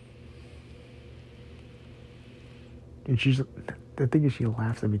 And she's the thing is she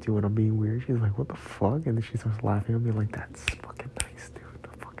laughs at me too when I'm being weird. She's like, what the fuck? And then she starts laughing at me like, that's fucking nice, dude.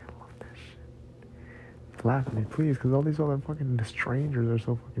 I fucking love that shit. Laugh at me, please, because all these other fucking strangers are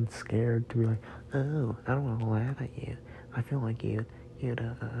so fucking scared to be like, oh, I don't want to laugh at you. I feel like you'd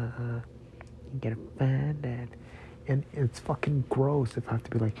get offended. And it's fucking gross if I have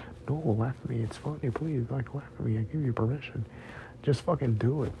to be like, no, laugh at me. It's funny, please, like, laugh at me. I give you permission. Just fucking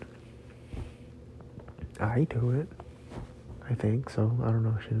do it. I do it. I think so. I don't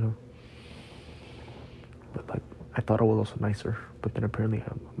know. You know. But like, I thought I was also nicer, but then apparently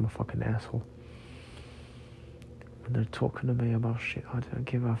I'm a fucking asshole. When they're talking to me about shit I don't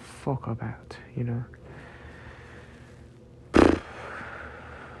give a fuck about, you know.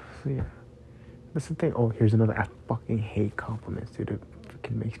 So yeah, that's the thing. Oh, here's another. I fucking hate compliments, dude. It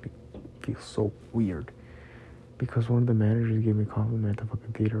fucking makes me feel so weird. Because one of the managers gave me a compliment at the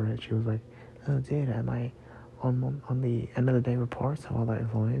fucking theater, right? She was like, "Oh, dude, am I on the end of the day reports of all the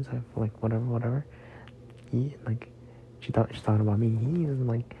employees? I've like whatever." He like, she's talking about me. He's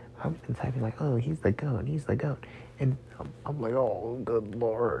like, I'm typing like, "Oh, he's the goat. He's the goat." And I'm like, "Oh, good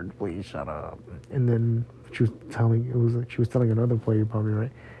lord, please shut up." And then she was telling another employee about me,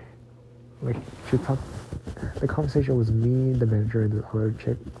 right? Like the conversation was me, the manager, and the other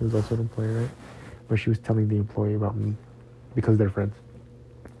chick who was also an employee, right? Where she was telling the employee about me because they're friends.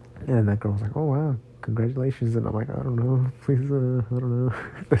 And then that girl was like, "Oh wow, congratulations." And I'm like, "I don't know, please, I don't know."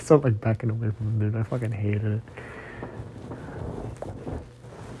 They start like backing away from me, dude. I fucking hated it.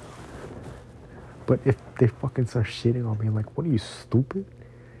 But if they fucking start shitting on me, like, what are you, stupid?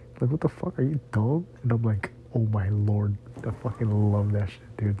 Like, what the fuck, are you dumb? And I'm like, oh my lord, I fucking love that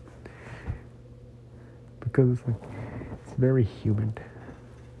shit, dude. Because it's like, it's very human.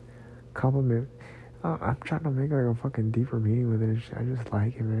 Compliment. I'm trying to make like a fucking deeper meaning with it. I just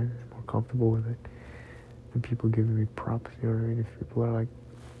like it, man. I'm more comfortable with it. And people giving me props, you know what I mean? If people are like,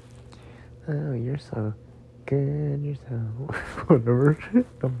 oh, you're so good, you're so whatever.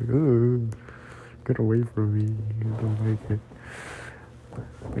 I'm like, oh, get away from me. I don't like it.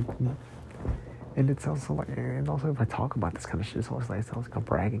 Like, and it's also like, and also if I talk about this kind of shit, it's always like, it sounds like I'm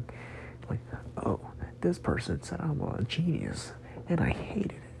bragging. like, oh, this person said I'm a genius, and I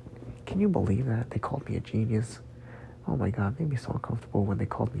hated it. Can you believe that? They called me a genius. Oh my god, it made me so uncomfortable when they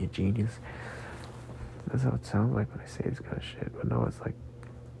called me a genius. That's how it sounds like when I say this kind of shit. But no, it's like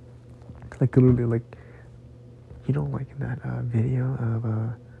literally like, you know, like in that video of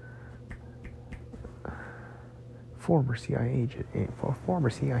former CIA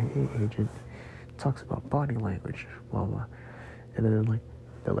agent talks about body language, blah blah, and then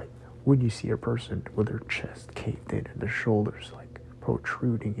they're like, when you see a person with their chest caved in and their shoulders like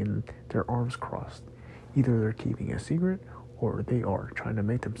protruding and their arms crossed, either they're keeping a secret or they are trying to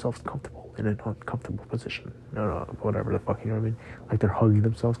make themselves comfortable in an uncomfortable position. No, whatever the fuck, you know what I mean? Like they're hugging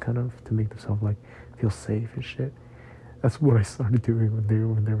themselves kind of to make themselves like feel safe and shit. That's what I started doing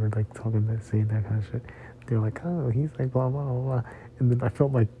when they were like talking that, saying that kind of shit. They're like, oh, he's like blah blah blah, and then I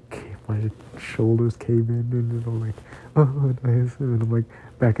felt like my shoulders cave in, and then I'm like, oh nice, and then I'm like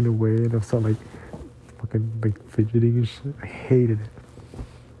backing away, and I'm starting like fucking like fidgeting and shit. I hated it.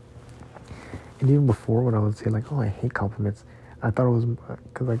 And even before, when I would say like, oh, I hate compliments, I thought it was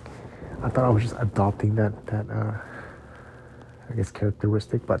because like I thought I was just adopting that I guess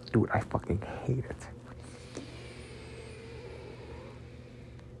characteristic, but dude, I fucking hate it.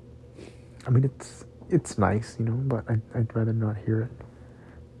 I mean, it's nice, you know, but I'd rather not hear it.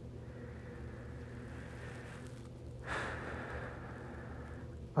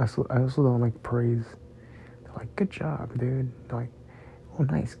 I also don't like praise. They're like, good job, dude. They're like, oh,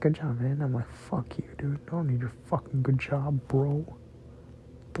 nice, good job, man. I'm like, fuck you, dude. I don't need your fucking good job, bro.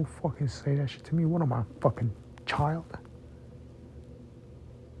 Don't fucking say that shit to me. What am I, fucking child?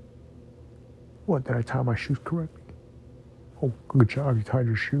 What, did I tie my shoes correctly? Oh, good job, you tied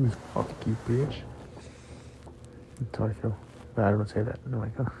your shoes. Fuck you, bitch. That's how I feel. But I don't say that. And they're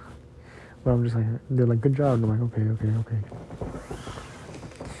like, oh. But I'm just like, they're like, good job. And I'm like, okay.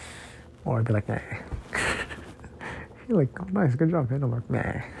 Or I'd be like, nah. You're like, oh, nice, good job, man. I'm like,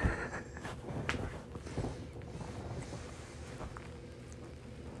 nah.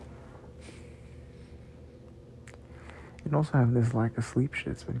 And also having this lack of sleep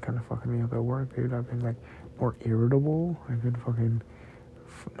shit's been kind of fucking me up at work, dude. I've been like more irritable. I've been fucking,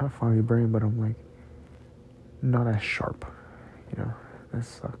 not foggy brain, but I'm like, not as sharp, you know. That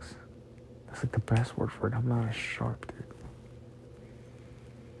sucks. That's like the best word for it. I'm not as sharp, dude.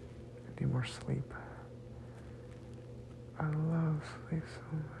 I need more sleep. I love sleep so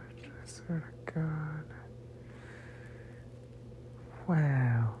much. I swear to God.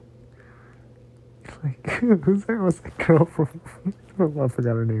 Wow. Like, who's that? Was that girl from? I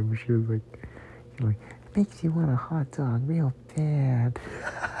forgot her name. She was like, makes you want a hot dog real bad.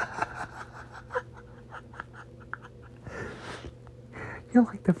 You're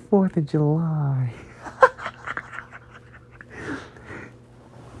like the 4th of July.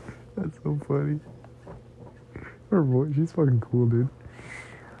 That's so funny. Her voice, she's fucking cool, dude.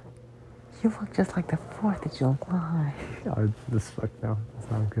 You look just like the 4th of July. Oh, this fucked now. It's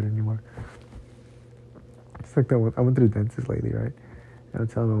not good anymore. It's like that one. I went to the dentist lately, right? And I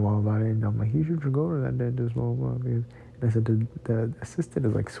tell them all about it, and I'm like, you should go to that dentist, blah, blah, blah. And I said, the assistant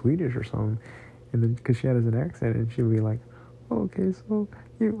is like Swedish or something. And then, because she had an accent, and she'd be like, okay, so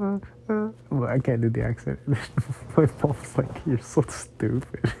you, well, I can't do the accent. My mom was like, you're so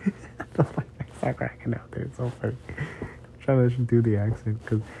stupid. I'm like, I start cracking out, dude. It's so funny. I'm trying to do the accent,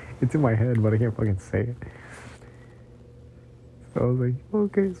 because it's in my head, but I can't fucking say it. So I was like,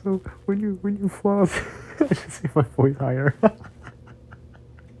 okay, so when you floss, I should say my voice higher.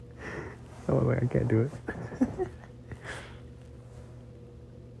 I was like, I can't do it.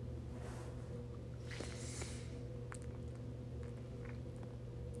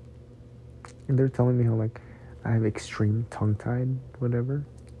 And they're telling me how like I have extreme tongue-tied, whatever.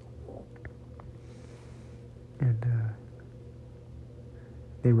 And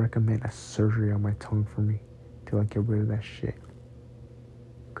they recommend a surgery on my tongue for me to like get rid of that shit.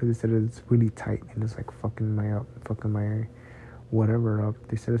 Cause they said it's really tight and it's like fucking my whatever up.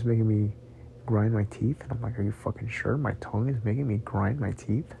 They said it's making me grind my teeth, and I'm like, are you fucking sure my tongue is making me grind my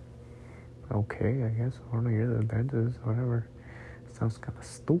teeth? Okay, I guess. I don't know. You're the dentist, whatever. Sounds kind of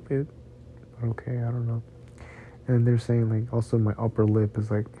stupid, but okay, I don't know. And they're saying like also my upper lip is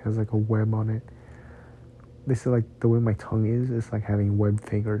like has like a web on it. They said like the way my tongue is, it's like having webbed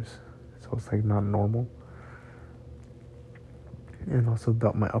fingers, so it's like not normal. And also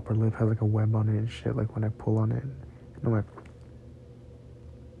my upper lip has like a web on it and shit, like when I pull on it. And I'm like,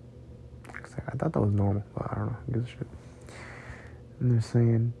 I thought that was normal, but I don't know, who gives a shit. And they're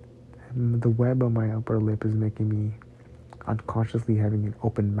saying the web on my upper lip is making me unconsciously having an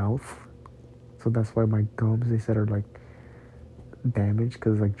open mouth. So that's why my gums, they said, are like damaged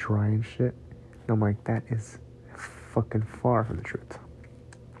because it's like dry and shit. And I'm like, that is fucking far from the truth.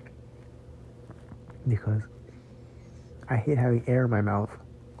 Because I hate having air in my mouth.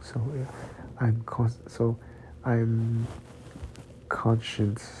 So I'm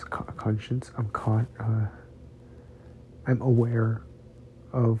I'm aware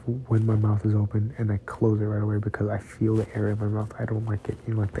of when my mouth is open, and I close it right away because I feel the air in my mouth. I don't like it,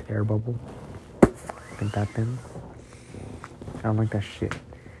 like the air bubble, like that thing. I don't like that shit.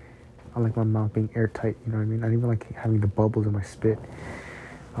 I like my mouth being airtight, you know what I mean? I don't even like having the bubbles in my spit.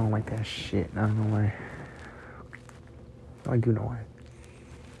 I don't like that shit. I don't know why. I do know why.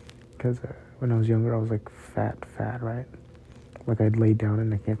 Because when I was younger, I was like fat, right? Like I'd lay down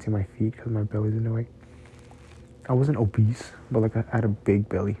and I can't see my feet because my belly's in the way. I wasn't obese, but like I had a big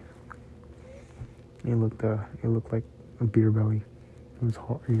belly. It looked like a beer belly. It was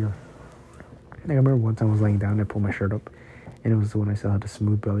hard. Yeah. Like I remember one time I was laying down and I pulled my shirt up, and it was when I still had a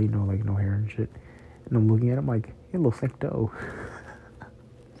smooth belly, like no hair and shit. And I'm looking at it, I'm like, it looks like dough.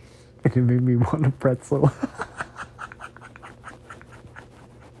 And it made me want a pretzel.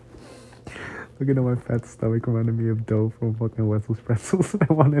 Looking at my fat stomach reminded me of dough from fucking Wetzel's Pretzels.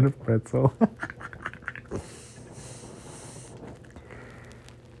 I wanted a pretzel.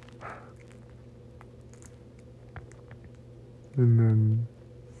 And then,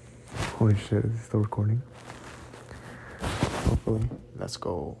 holy shit, is it still recording? Hopefully. Let's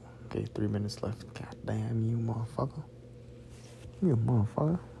go. Okay, 3 minutes left. God damn you, motherfucker. You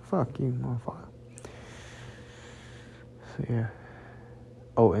motherfucker. Fuck you, motherfucker. So, yeah.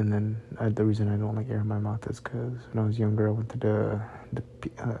 Oh, and then the reason I don't like air in my mouth is because when I was younger, I went to the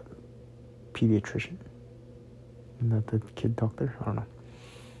pediatrician. Not the kid doctor. I don't know.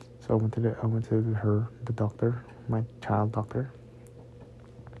 So I went to the doctor, my child doctor,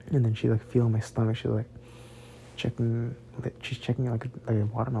 and then she like feeling my stomach. She's like checking like a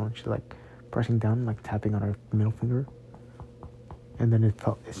watermelon. She's like pressing down, like tapping on her middle finger. And then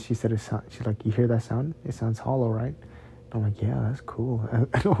she said it sound. She's like, you hear that sound? It sounds hollow, right? And I'm like, yeah, that's cool. And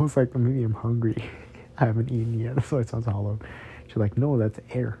I was like, maybe I'm hungry. I haven't eaten yet, so it sounds hollow. She's like, no, that's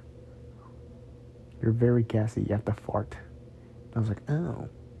air. You're very gassy. You have to fart. And I was like, oh.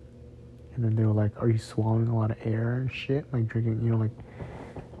 And then they were like, are you swallowing a lot of air and shit? Like drinking, like,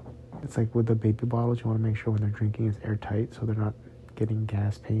 it's like with the baby bottles, you want to make sure when they're drinking it's airtight so they're not getting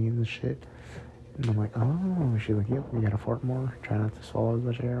gas pains and shit. And I'm like, oh. She's like, yep, you gotta fart more. Try not to swallow as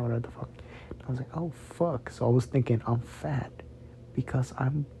much air or whatever the fuck. And I was like, oh, fuck. So I was thinking I'm fat because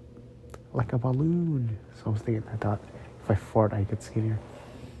I'm like a balloon. So I thought if I fart, I get skinnier.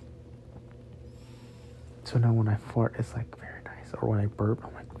 So now when I fart, it's like very nice. Or when I burp,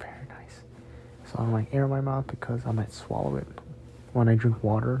 I'm like, very nice. So I'm like air in my mouth because I might swallow it. When I drink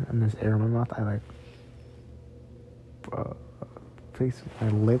water and there's air in my mouth, I like face my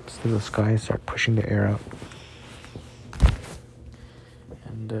lips to the sky and start pushing the air out.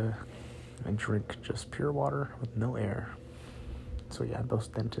 And I drink just pure water with no air. So yeah, those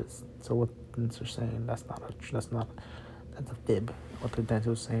dentists. So what dentists are saying, that's a fib. What the dentist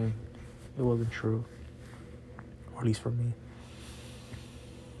was saying, it wasn't true. Or at least for me.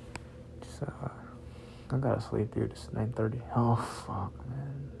 So I gotta sleep, dude. It's 9:30. Oh fuck,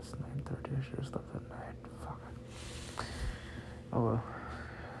 man. It's 9:30. I should have slept at night. Fuck. Oh well.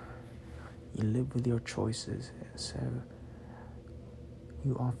 You live with your choices, so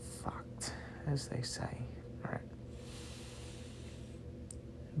you are fucked, as they say. Alright.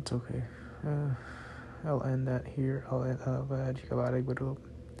 It's okay. I'll end that here.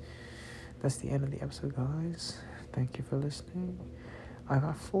 That's the end of the episode, guys. Thank you for listening. I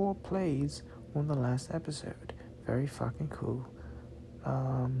got 4 plays on the last episode. Very fucking cool.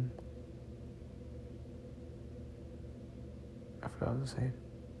 I forgot what I was saying.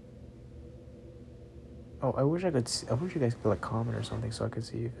 Oh, I wish you guys could like comment or something so I could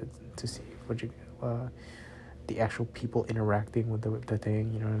see what you the actual people interacting with the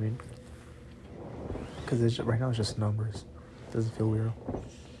thing. You know what I mean? Because right now it's just numbers. It doesn't feel weird.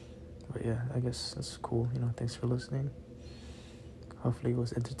 But yeah, I guess that's cool. Thanks for listening. Hopefully it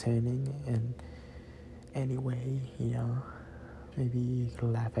was entertaining in any way. Maybe you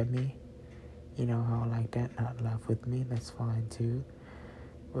can laugh at me. How I like that. Not laugh with me. That's fine too.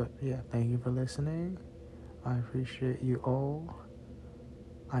 But yeah, thank you for listening. I appreciate you all.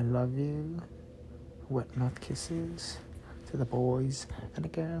 I love you. Wet mouth kisses to the boys and the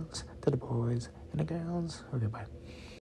girls. To the boys and the girls. Okay, bye.